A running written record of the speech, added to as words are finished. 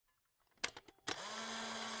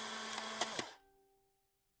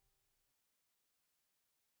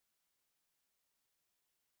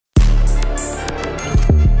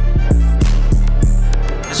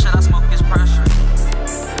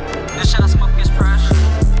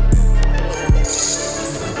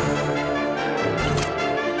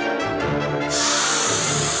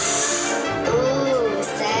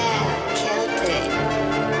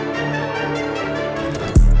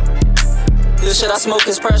smoke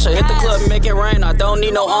is pressure. Hit the club, make it rain, I don't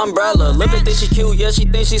need no umbrella. Lil' bit think she cute, yeah, she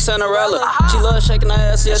thinks she Cinderella. She love shaking her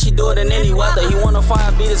ass, yeah, she do it in any weather. He wanna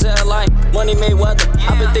fire, beat his head like Money Mayweather.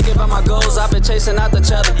 I've been thinking about my goals, I've been chasing out the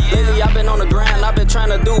cheddar. Lately I've been on the grind, I've been trying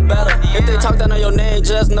to do better. If they talk down on your name,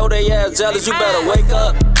 just know they ass jealous. You better wake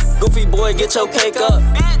up. Goofy boy, get your cake up.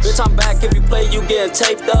 Bitch, I'm back, if you play, you getting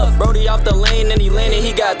taped up. Brody off the lane, and he leaning,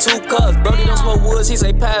 he got 2 cups. Brody don't smoke woods, he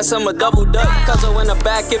say pass him a double duck. Cuz in the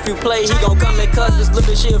back, if you play, he gon' come and cut. This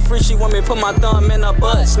little bitch, she a free, she want me put my thumb in her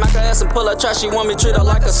butt. Smack her ass and pull her trash, she want me treat her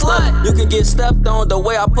like a slut. You can get stepped on the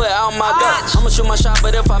way I put out my gut. I'ma shoot my shot,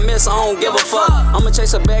 but if I miss, I don't give a fuck. I'ma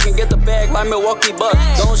chase a bag and get the bag like Milwaukee Bucks.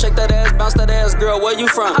 Don't shake that ass, bounce that ass, girl, where you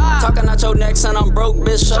from? Talking out your neck, son, I'm broke,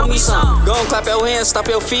 bitch, show me some. Go and clap your hands, stop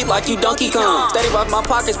your feet like you Donkey Kong. Steady rock my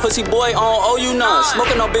pockets, pussy boy, I don't owe you none.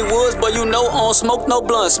 Smoking no big woods, but you know I don't smoke no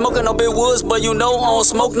blunts. Smoking no big woods, but you know I don't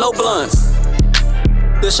smoke no blunts.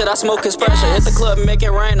 This shit I smoke is pressure. Hit the club, make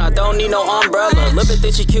it rain, I don't need no umbrella. Lil' bit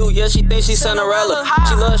think she cute, yeah, she thinks she Cinderella.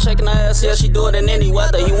 She love shaking her ass, yeah, she do it in any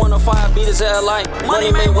weather. He wanna fire, beat his head like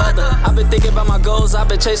Money Mayweather. I've been thinking about my goals, I've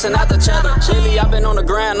been chasing out the cheddar. Lately I've been on the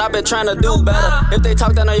grind, I've been trying to do better. If they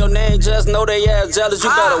talk down on your name, just know they ass jealous. You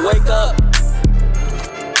better wake up.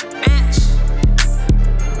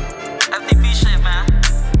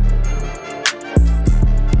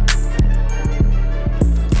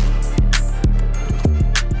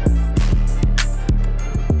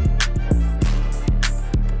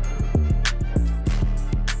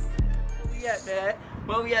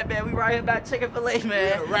 Where we at, man? We right here by Chick-fil-A, man.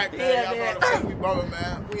 Yeah, right, man. Yeah, man. We ballin',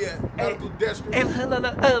 man. We at Medical District. Hey,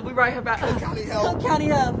 look, we right here by County Health. County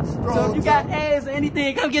Health. So if you got AIDS or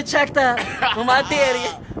anything, come get checked out. For my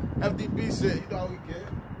daddy. FDB shit, you know how we get.